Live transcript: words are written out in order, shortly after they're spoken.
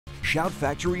Shout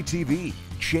Factory TV,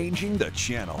 changing the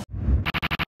channel.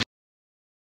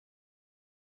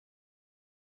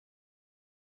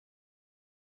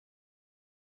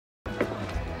 I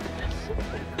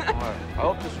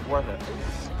hope this is worth it.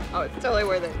 Oh, it's totally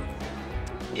worth it.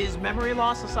 Is memory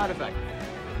loss a side effect?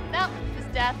 No,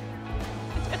 it's death.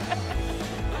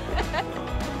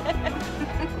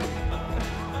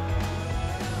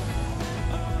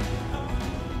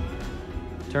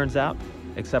 Turns out,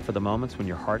 except for the moments when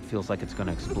your heart feels like it's going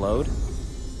to explode,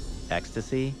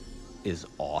 ecstasy is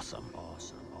awesome.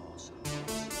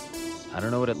 I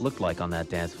don't know what it looked like on that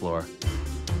dance floor,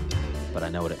 but I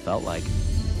know what it felt like.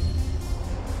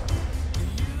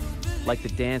 Like the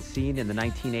dance scene in the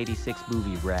 1986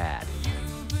 movie Rad.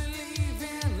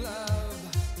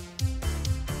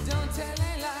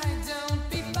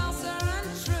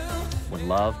 When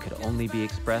love could only be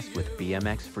expressed with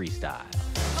BMX freestyle.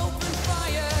 Open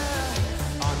fire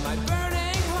on my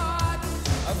burning heart.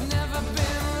 I've never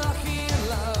been lucky in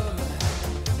love.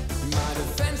 My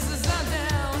defenses are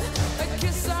down. A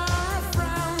kiss or a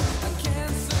frown. I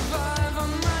can't survive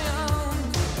on my own.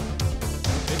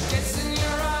 It gets in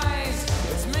your eyes.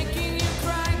 It's making you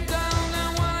cry. Don't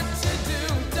know what to do.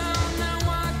 Don't know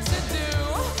what to do.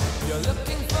 You're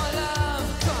looking for love.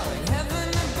 Calling heaven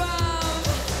above.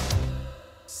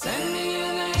 Send me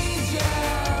an angel.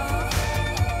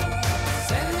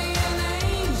 Send me an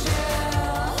angel.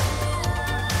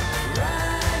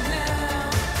 Right now.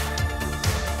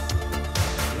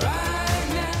 Right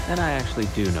now. And I actually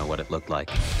do know what it looked like.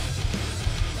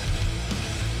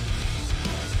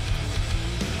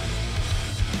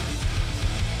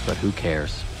 But who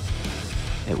cares?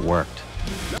 It worked.